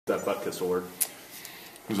That Butkus award?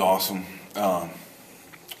 It was awesome.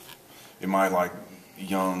 In my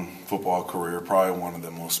young football career, probably one of the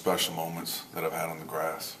most special moments that I've had on the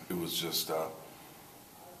grass. It was just,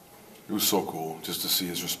 it was so cool just to see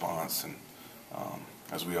his response, and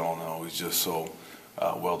as we all know, he's just so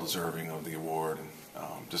well deserving of the award, and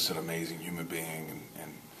just an amazing human being.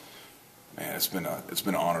 And man, it's been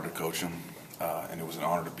an honor to coach him, and it was an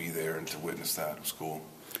honor to be there and to witness that. It was cool.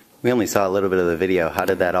 We only saw a little bit of the video. How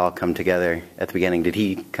did that all come together at the beginning? Did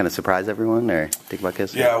he kind of surprise everyone, or Dick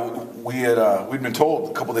Butkus? Yeah, we'd been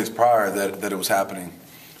told a couple days prior that it was happening,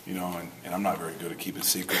 and I'm not very good at keeping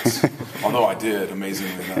secrets, although I did,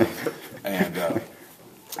 amazingly enough. And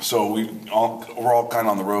so we're all kind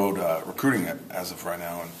of on the road recruiting it as of right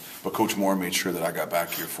now. But Coach Moore made sure that I got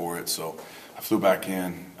back here for it. So I flew back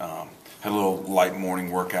in, had a little light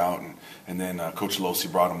morning workout, and then Coach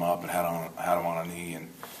Losi brought him up and had him on a knee and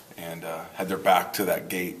had their back to that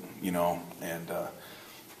gate, and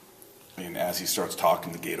as he starts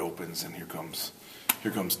talking, the gate opens, and here comes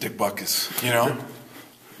Dick Butkus,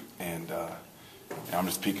 and I'm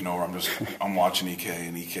just peeking over. I'm watching EK,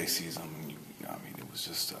 and EK sees him, and it was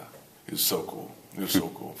just it was so cool. It was so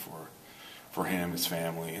cool for him, his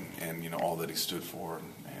family, and all that he stood for,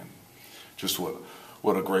 and just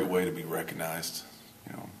what a great way to be recognized,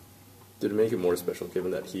 Did it make it more special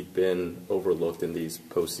given that he'd been overlooked in these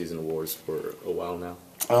postseason awards for a while now?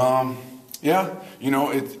 Yeah,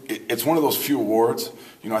 it's one of those few awards.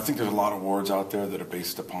 I think there's a lot of awards out there that are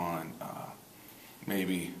based upon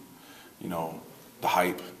maybe, the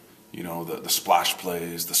hype, the splash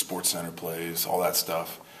plays, the Sports Center plays, all that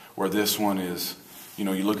stuff. Where this one is, you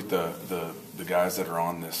look at the guys that are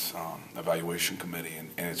on this evaluation committee,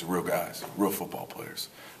 and it's real guys, real football players,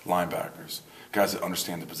 linebackers, guys that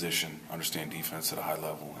understand the position, understand defense at a high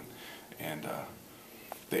level, and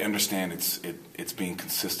they understand it's being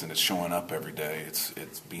consistent, it's showing up every day,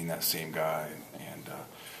 it's being that same guy,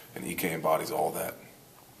 and EK embodies all that.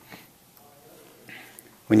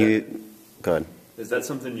 Go ahead. Is that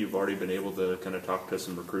something you've already been able to kind of talk to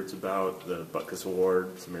some recruits about, the Butkus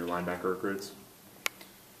Award, some of your linebacker recruits?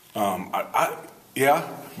 Yeah,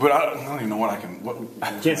 but I don't even know what I can.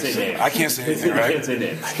 I can't say names. I can't say anything, right? I can't say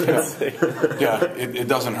names. Yeah, it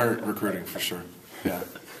doesn't hurt recruiting for sure. Yeah,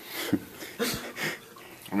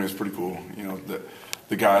 it's pretty cool.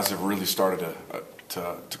 The guys have really started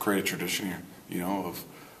to create a tradition here.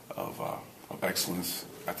 Of excellence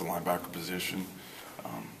at the linebacker position.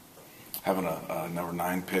 Having a number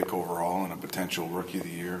 9 pick overall and a potential Rookie of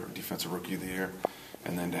the Year, or Defensive Rookie of the Year,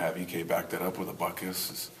 and then to have EK back that up with a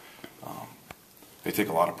Butkus they take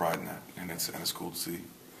a lot of pride in that, and it's cool to see.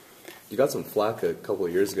 You got some flack a couple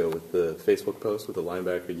of years ago with the Facebook post with the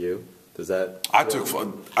linebacker you. Does that? I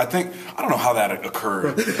don't know how that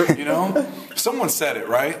occurred. Someone said it,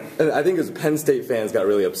 right? I think it was Penn State fans got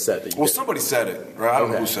really upset that you. Well, somebody said it, right? I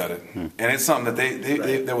don't know who said it, and it's something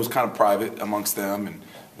that that was kind of private amongst them and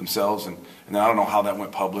themselves, and then I don't know how that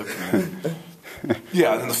went public. And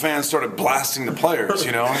then the fans started blasting the players,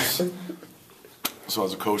 So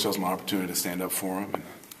as a coach, that was my opportunity to stand up for them.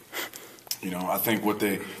 And, I think what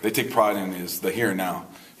they take pride in is the here and now.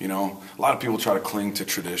 A lot of people try to cling to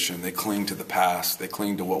tradition. They cling to the past. They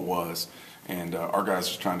cling to what was. And our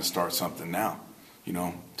guys are trying to start something now,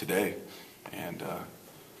 today. And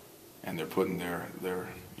they're putting their they're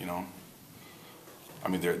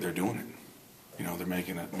doing it. They're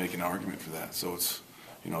making an argument for that. So it's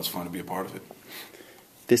fun to be a part of it.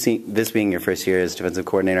 This being your first year as defensive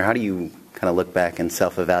coordinator, how do you kind of look back and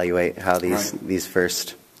self-evaluate how these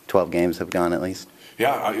first 12 games have gone, at least?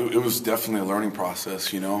 Yeah, it was definitely a learning process.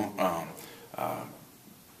 Came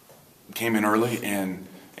in early and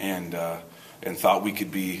thought we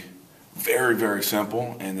could be very, very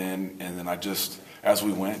simple, and then I just, as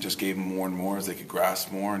we went, just gave them more and more as they could grasp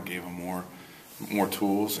more, and gave them more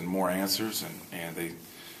tools and more answers, and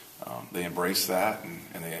they embraced that,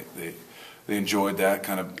 and they enjoyed that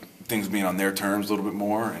kind of things being on their terms a little bit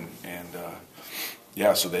more, and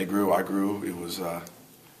so they grew, I grew. It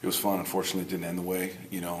was fun. Unfortunately, it didn't end the way,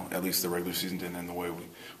 at least the regular season didn't end the way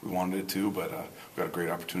we wanted it to, but we got a great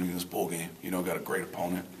opportunity in this bowl game. Got a great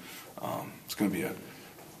opponent. It's going to be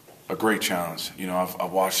a great challenge.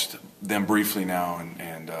 I've watched them briefly now,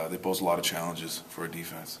 and they pose a lot of challenges for a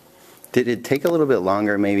defense. Did it take a little bit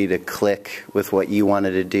longer maybe to click with what you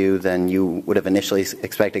wanted to do than you would have initially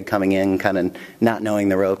expected coming in, kind of not knowing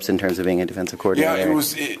the ropes in terms of being a defensive coordinator? Yeah,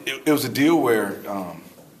 it was a deal where,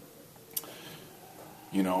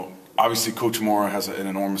 obviously Coach Moore has an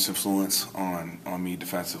enormous influence on me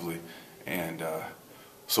defensively, and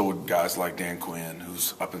so would guys like Dan Quinn,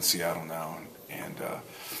 who's up in Seattle now,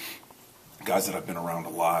 guys that I've been around a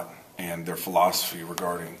lot, and their philosophy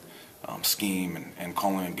regarding scheme and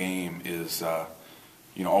calling a game is,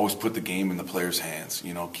 always put the game in the player's hands.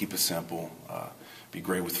 Keep it simple, be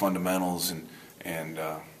great with fundamentals and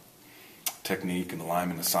technique and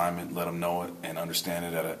alignment, assignment. Let them know it and understand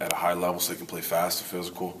it at a high level so they can play fast and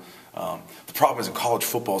physical. The problem is in college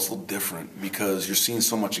football it's a little different because you're seeing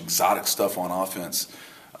so much exotic stuff on offense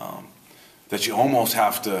that you almost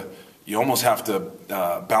have to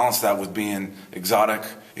balance that with being exotic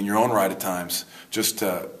in your own right at times, just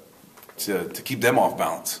to keep them off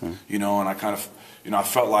balance. And I kind of, I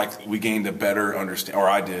felt like we gained a better understanding, or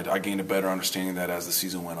I did. I gained a better understanding of that as the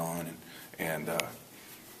season went on, and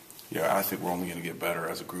I think we're only going to get better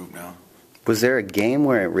as a group now. Was there a game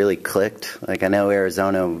where it really clicked? Like, I know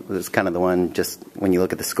Arizona was kind of the one, just when you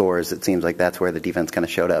look at the scores, it seems like that's where the defense kind of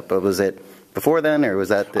showed up. But was it before then, or was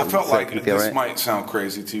that I felt like this right? might sound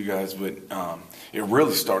crazy to you guys, but it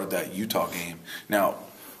really started that Utah game. Now,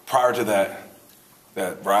 prior to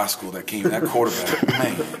that rascal that came, that quarterback,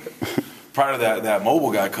 man, prior to that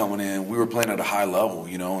mobile guy coming in, we were playing at a high level,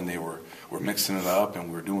 and they were mixing it up, and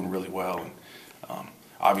we were doing really well. And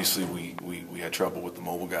obviously, we had trouble with the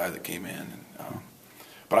mobile guy that came in.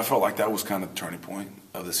 But I felt like that was kind of the turning point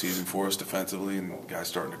of the season for us defensively, and guys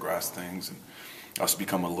starting to grasp things and us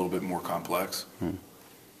become a little bit more complex.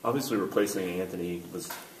 Obviously, replacing Anthony was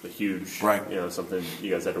a huge, something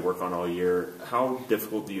you guys had to work on all year. How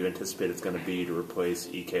difficult do you anticipate it's going to be to replace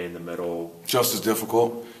EK in the middle? Just as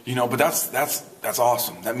difficult, but that's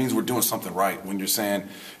awesome. That means we're doing something right. When you're saying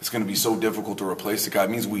it's going to be so difficult to replace a guy, it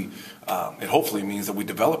means it hopefully means that we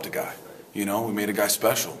developed a guy. We made a guy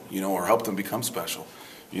special, or helped him become special.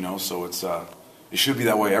 So it should be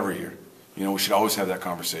that way every year. We should always have that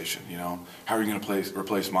conversation. How are you going to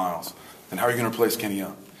replace Miles? Then how are you going to replace Kenny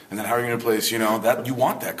Young? And then how are you going to replace, that you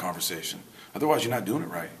want that conversation. Otherwise, you're not doing it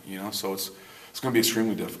right. So it's going to be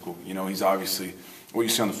extremely difficult. He's obviously, what you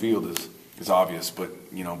see on the field is obvious,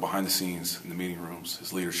 but behind the scenes in the meeting rooms,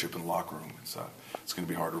 his leadership in the locker room, it's going to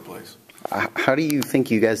be hard to replace. How do you think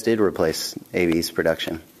you guys did replace AB's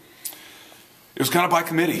production? It was kind of by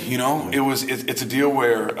committee. It's a deal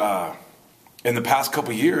where. In the past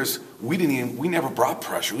couple of years, we never brought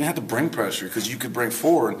pressure. We didn't have to bring pressure because you could bring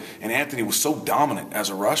forward, and Anthony was so dominant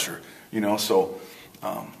as a rusher. So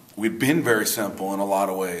we've been very simple in a lot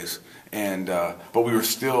of ways, but we were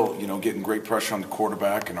still, getting great pressure on the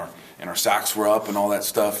quarterback, and our sacks were up and all that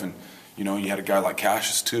stuff. And you had a guy like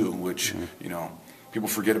Cassius too, which people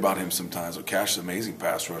forget about him sometimes. But Cash is an amazing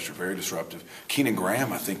pass rusher, very disruptive. Keenan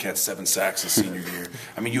Graham, I think, had 7 sacks his senior year.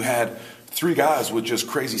 I mean, you had 3 guys with just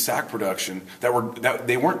crazy sack production that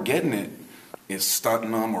they weren't getting it is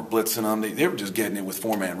stunting them or blitzing them. They were just getting it with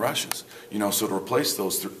 4-man rushes. So to replace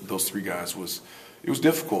those 3 guys was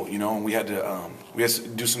difficult. And we had to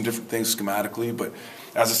do some different things schematically. But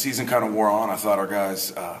as the season kind of wore on, I thought our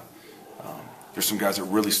guys there's some guys that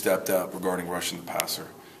really stepped up regarding rushing the passer.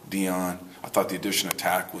 Dion, I thought the addition of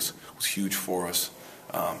Tack was huge for us.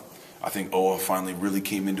 I think Oa finally really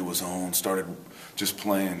came into his own, started just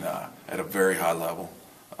playing at a very high level.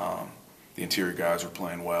 The interior guys were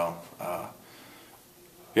playing well.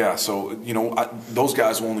 So, those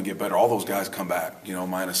guys will only get better. All those guys come back,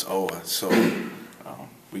 minus Oa. So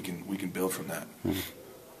we can build from that.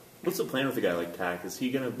 What's the plan with a guy like Tack? Is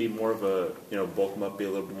he going to be more of a, bulk him up, be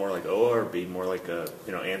a little bit more like Oa, or be more like a,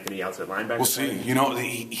 Anthony outside linebacker? We'll see.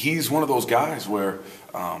 He's one of those guys where,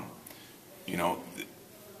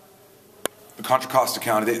 the Contra Costa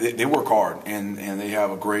County, they work hard, and they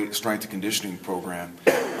have a great strength and conditioning program.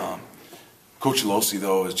 Coach Elosi,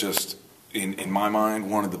 though, is just, in my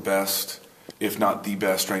mind, one of the best, if not the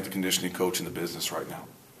best, strength and conditioning coach in the business right now.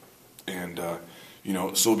 And,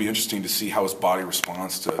 so it'll be interesting to see how his body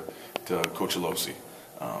responds to Coach Elosi.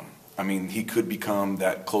 He could become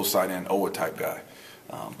that close side end Oa type guy.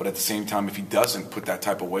 But at the same time, if he doesn't put that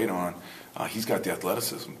type of weight on, he's got the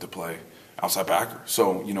athleticism to play outside backer.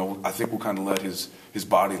 So, I think we'll kind of let his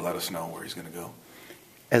body let us know where he's going to go.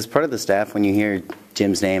 As part of the staff, when you hear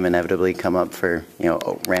Jim's name inevitably come up for,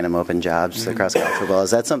 random open jobs across college football,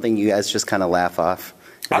 is that something you guys just kind of laugh off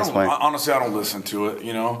at this point? Honestly, I don't listen to it,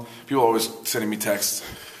 People always sending me texts.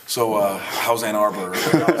 So, how's Ann Arbor?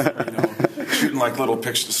 Shooting like little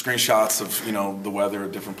screenshots of, the weather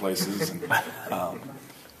at different places. And, I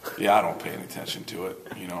don't pay any attention to it.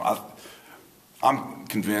 I'm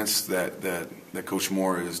convinced that Coach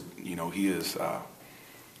Moore is,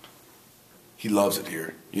 he loves it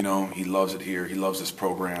here. He loves it here. He loves this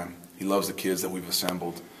program. He loves the kids that we've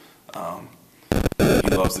assembled. He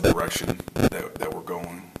loves the direction that we're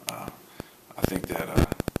going.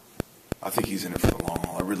 I think he's in it for the long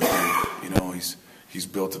haul. I really do. He's He's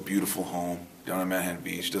built a beautiful home down in Manhattan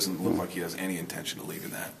Beach. Doesn't look like he has any intention of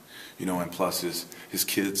leaving that. And plus his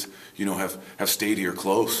kids, have stayed here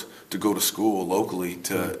close to go to school locally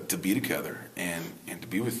to be together and to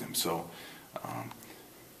be with him. So,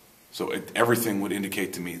 everything would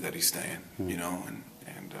indicate to me that he's staying,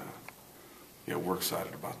 we're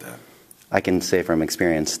excited about that. I can say from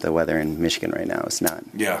experience, the weather in Michigan right now is not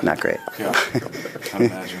great. Yeah, I can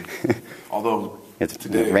imagine. Although it's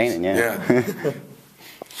today raining, yeah,